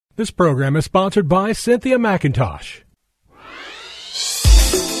This program is sponsored by Cynthia McIntosh.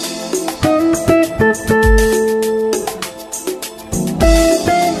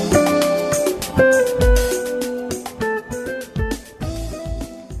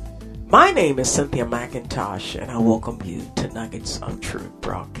 My name is Cynthia McIntosh, and I welcome you to Nuggets of Truth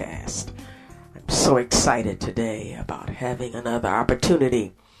broadcast. I'm so excited today about having another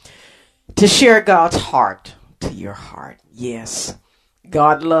opportunity to share God's heart to your heart. Yes,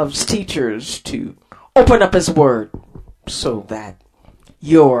 God loves teachers to open up His Word so that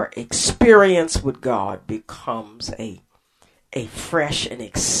your experience with God becomes a fresh and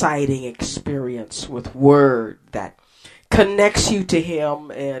exciting experience with Word that connects you to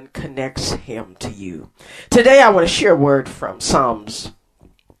Him and connects Him to you. Today I want to share a word from Psalms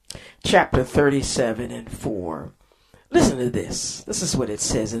chapter 37 and 4. Listen to this. This is what it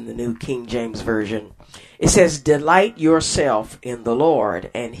says in the New King James Version. It says, "Delight yourself in the Lord,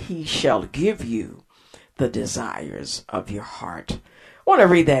 and He shall give you the desires of your heart." I want to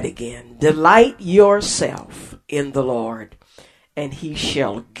read that again. Delight yourself in the Lord, and He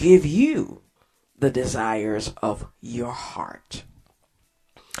shall give you the desires of your heart.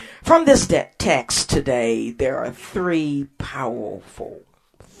 From this text today, there are three powerful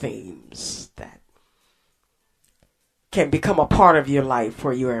themes that can become a part of your life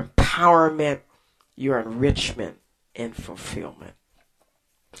for your empowerment, your enrichment, and fulfillment.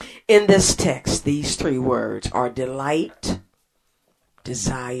 In this text, these three words are delight,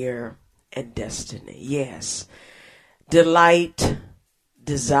 desire, and destiny. Yes, delight,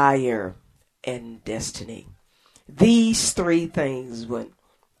 desire, and destiny. These three things, when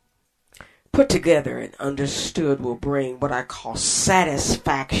put together and understood, will bring what I call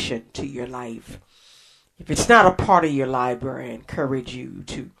satisfaction to your life. If it's not a part of your library, I encourage you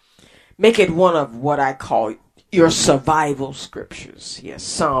to make it one of what I call your survival scriptures. Yes,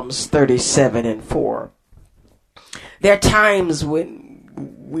 Psalms 37 and 4. There are times when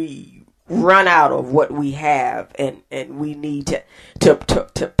we run out of what we have, and we need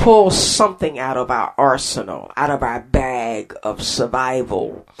to pull something out of our arsenal, out of our bag of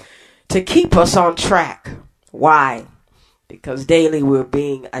survival to keep us on track. Why? Because daily we're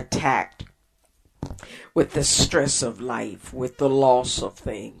being attacked with the stress of life, with the loss of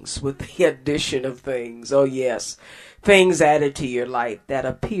things, with the addition of things. Oh yes, things added to your life that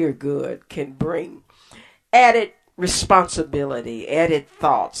appear good can bring added responsibility, added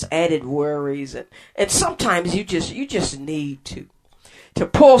thoughts, added worries, and sometimes you just need to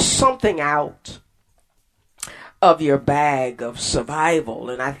pull something out of your bag of survival.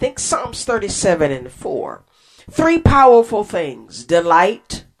 And I think Psalms 37 and 4, three powerful things: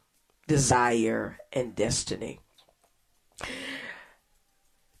 delight, desire, and destiny.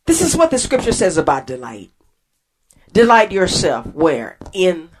 This is what the scripture says about delight. Delight yourself where?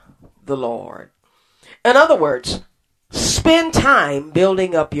 In the Lord. In other words, spend time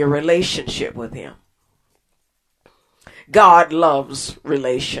building up your relationship with Him. God loves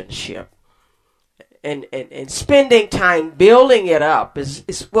relationship. And spending time building it up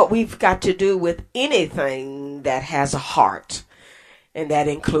is what we've got to do with anything that has a heart. And that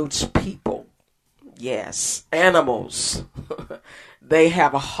includes people. Yes, animals. They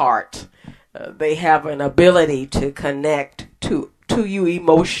have a heart. They have an ability to connect to you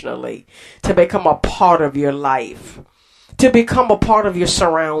emotionally, to become a part of your life, to become a part of your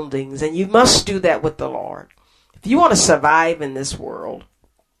surroundings. And you must do that with the Lord. If you want to survive in this world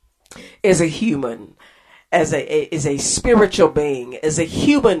as a human, as a spiritual being, as a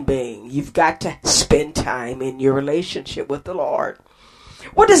human being, you've got to spend time in your relationship with the Lord.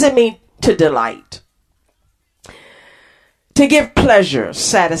 What does it mean to delight? To give pleasure,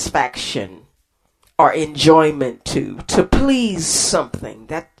 satisfaction, or enjoyment to please something.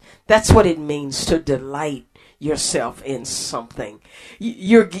 That's what it means to delight yourself in something.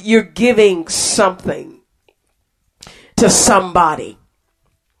 You're giving something to somebody.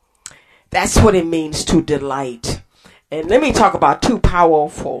 That's what it means to delight. And let me talk about two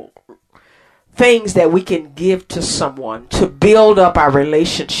powerful things that we can give to someone to build up our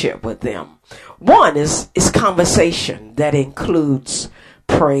relationship with them. One is conversation that includes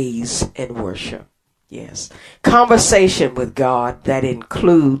praise and worship. Yes, conversation with God that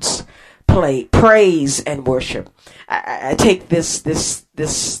includes praise and worship. I take this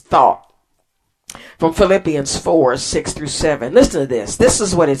thought from Philippians 4, 6 through 7. Listen to this. This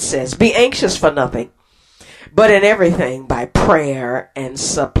is what it says. Be anxious for nothing, but in everything by prayer and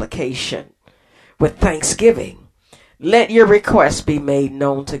supplication with thanksgiving. Let your requests be made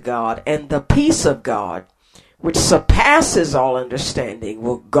known to God, and the peace of God, which surpasses all understanding,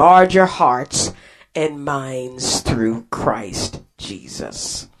 will guard your hearts and minds through Christ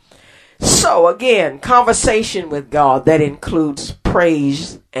Jesus. So again, conversation with God that includes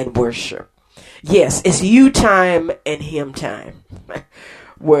praise and worship. Yes, it's you time and him time,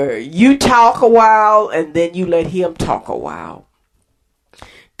 where you talk a while and then you let him talk a while.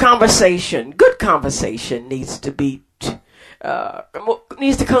 Conversation, good conversation needs to be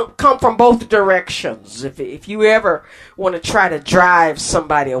come from both directions. If you ever want to try to drive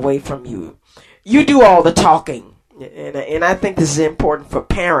somebody away from you, you do all the talking. And I think this is important for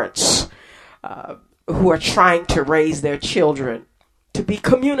parents who are trying to raise their children to be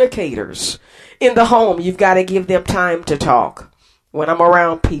communicators. In the home, you've got to give them time to talk. When I'm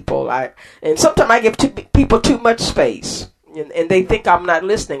around people, and sometimes I give people too much space. And they think I'm not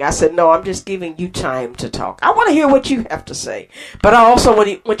listening. I said, no, I'm just giving you time to talk. I want to hear what you have to say. But I also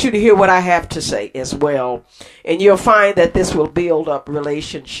want you to hear what I have to say as well. And you'll find that this will build up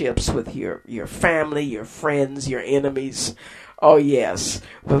relationships with your family, your friends, your enemies. Oh, yes,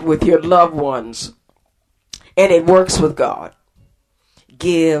 with your loved ones. And it works with God.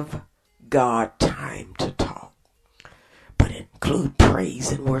 Give God time to talk. But include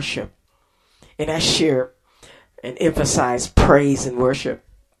praise and worship. And I share and emphasize praise and worship,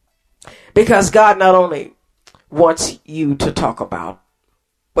 because God not only wants you to talk about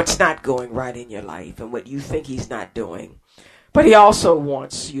what's not going right in your life and what you think he's not doing, but he also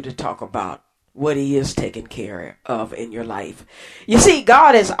wants you to talk about what he is taking care of in your life. You see,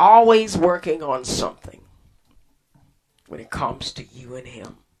 God is always working on something when it comes to you and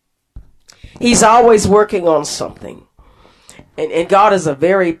him. He's always working on something. And God is a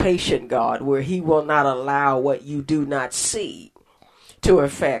very patient God, where he will not allow what you do not see to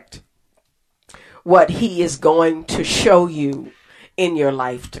affect what he is going to show you in your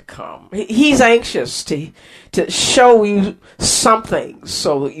life to come. He's anxious to show you something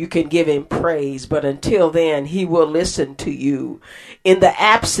so that you can give him praise. But until then, he will listen to you in the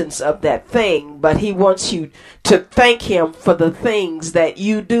absence of that thing. But he wants you to thank him for the things that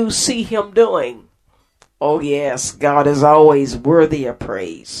you do see him doing. Oh yes, God is always worthy of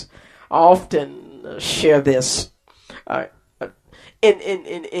praise. I often share this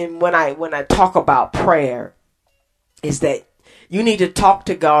in when I talk about prayer, is that you need to talk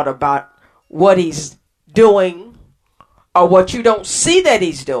to God about what he's doing or what you don't see that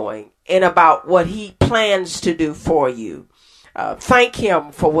he's doing, and about what he plans to do for you. Thank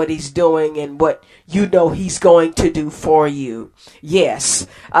him for what he's doing and what you know he's going to do for you. Yes,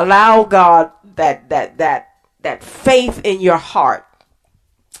 allow God that faith in your heart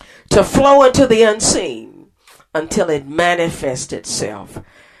to flow into the unseen until it manifests itself,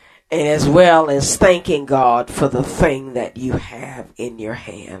 and as well as thanking God for the thing that you have in your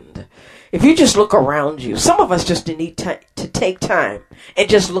hand. If you just look around you, some of us just need to take time and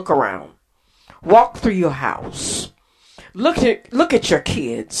just look around. Walk through your house. Look at your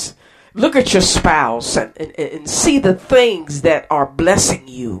kids. Look at your spouse and see the things that are blessing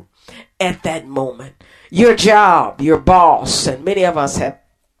you at that moment. Your job, your boss, and many of us have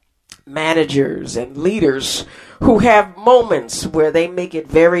managers and leaders who have moments where they make it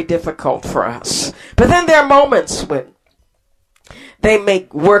very difficult for us. But then there are moments when they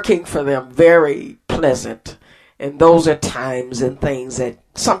make working for them very pleasant. And those are times and things that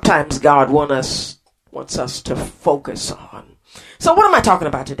sometimes God wants us to focus on. So what am I talking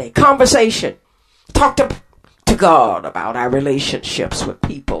about today? Conversation. Talk to God about our relationships with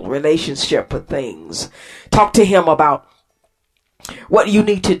people, relationship with things. Talk to him about what you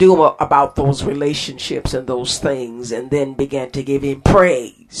need to do about those relationships and those things, and then begin to give him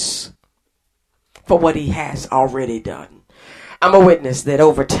praise for what he has already done. I'm a witness that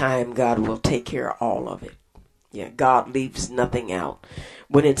over time God will take care of all of it. Yeah, God leaves nothing out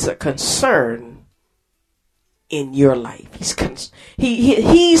when it's a concern in your life.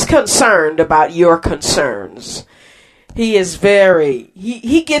 He's concerned about your concerns. He is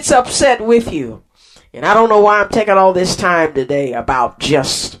he gets upset with you. And I don't know why I'm taking all this time today about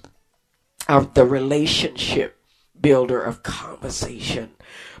just the relationship builder of conversation.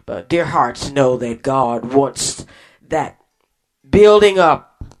 But dear hearts, know that God wants that building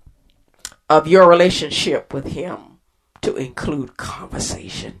up of your relationship with him to include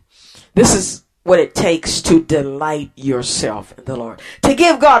conversation. This is what it takes to delight yourself in the Lord. To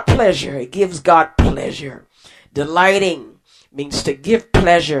give God pleasure. It gives God pleasure. Delighting means to give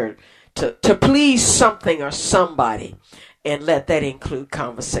pleasure, to please something or somebody, and let that include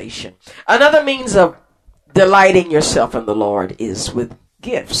conversation. Another means of delighting yourself in the Lord is with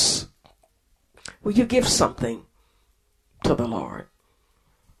gifts. Will you give something to the Lord?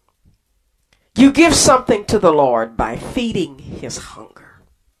 You give something to the Lord by feeding his hunger.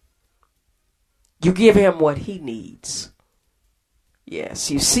 You give him what he needs. Yes,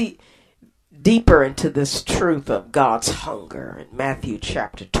 you see, deeper into this truth of God's hunger in Matthew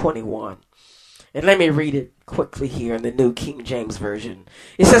chapter 21. And let me read it quickly here in the New King James Version.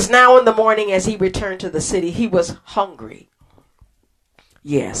 It says, "Now in the morning as he returned to the city, he was hungry."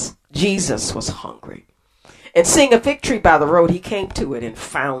 Yes, Jesus was hungry. "And seeing a fig tree by the road, he came to it and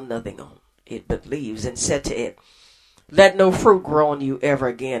found nothing on it but leaves, and said to it, 'Let no fruit grow on you ever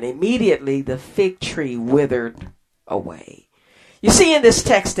again.' Immediately the fig tree withered away." You see in this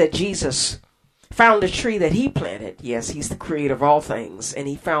text that Jesus found a tree that he planted. Yes, he's the creator of all things, and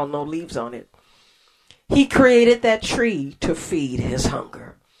he found no leaves on it. He created that tree to feed his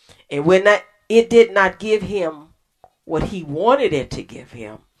hunger. And when it did not give him what he wanted it to give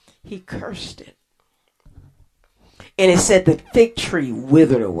him, he cursed it. And it said the fig tree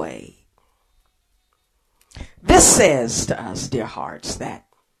withered away. This says to us, dear hearts, that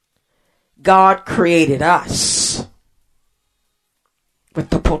God created us with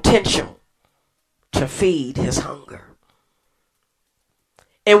the potential to feed his hunger.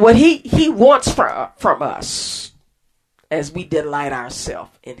 And what he wants from us as we delight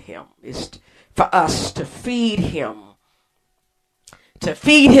ourselves in him is for us to feed him, to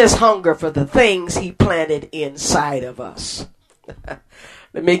feed his hunger for the things he planted inside of us.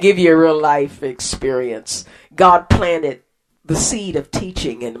 Let me give you a real life experience. God planted the seed of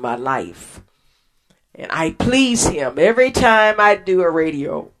teaching in my life. And I please him every time I do a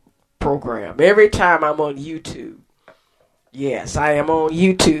radio program, every time I'm on YouTube. Yes, I am on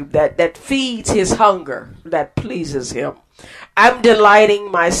YouTube. That feeds his hunger, that pleases him. I'm delighting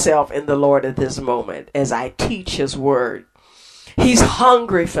myself in the Lord at this moment as I teach his word. He's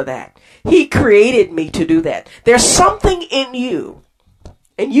hungry for that. He created me to do that. There's something in you,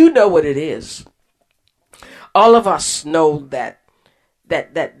 and you know what it is. All of us know that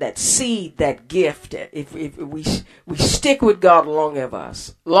seed, that gift. If we stick with God long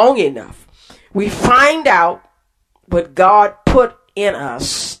enough, we find out what God put in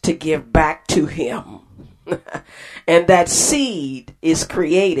us to give back to him. And that seed is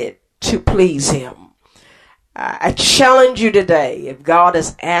created to please him. I challenge you today, if God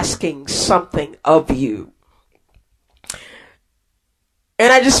is asking something of you,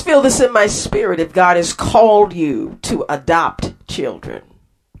 and I just feel this in my spirit, if God has called you to adopt children,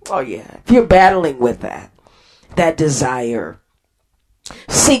 oh yeah, if you're battling with that desire,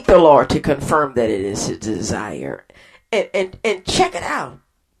 seek the Lord to confirm that it is his desire, and check it out.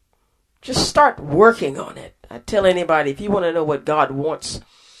 Just start working on it. I tell anybody, if you want to know what God wants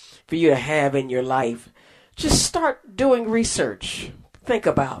for you to have in your life, just start doing research. Think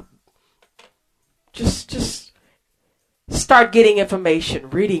about. Just start getting information,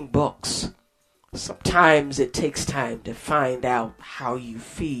 reading books. Sometimes it takes time to find out how you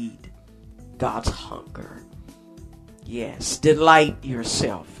feed God's hunger. Yes, delight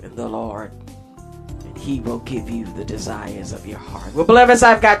yourself in the Lord, and he will give you the desires of your heart. Well, beloveds,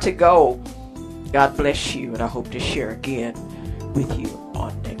 I've got to go. God bless you, and I hope to share again with you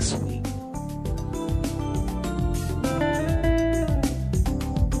on next week.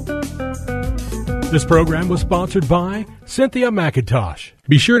 This program was sponsored by Cynthia McIntosh.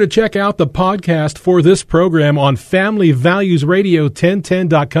 Be sure to check out the podcast for this program on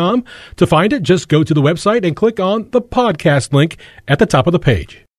FamilyValuesRadio1010.com. To find it, just go to the website and click on the podcast link at the top of the page.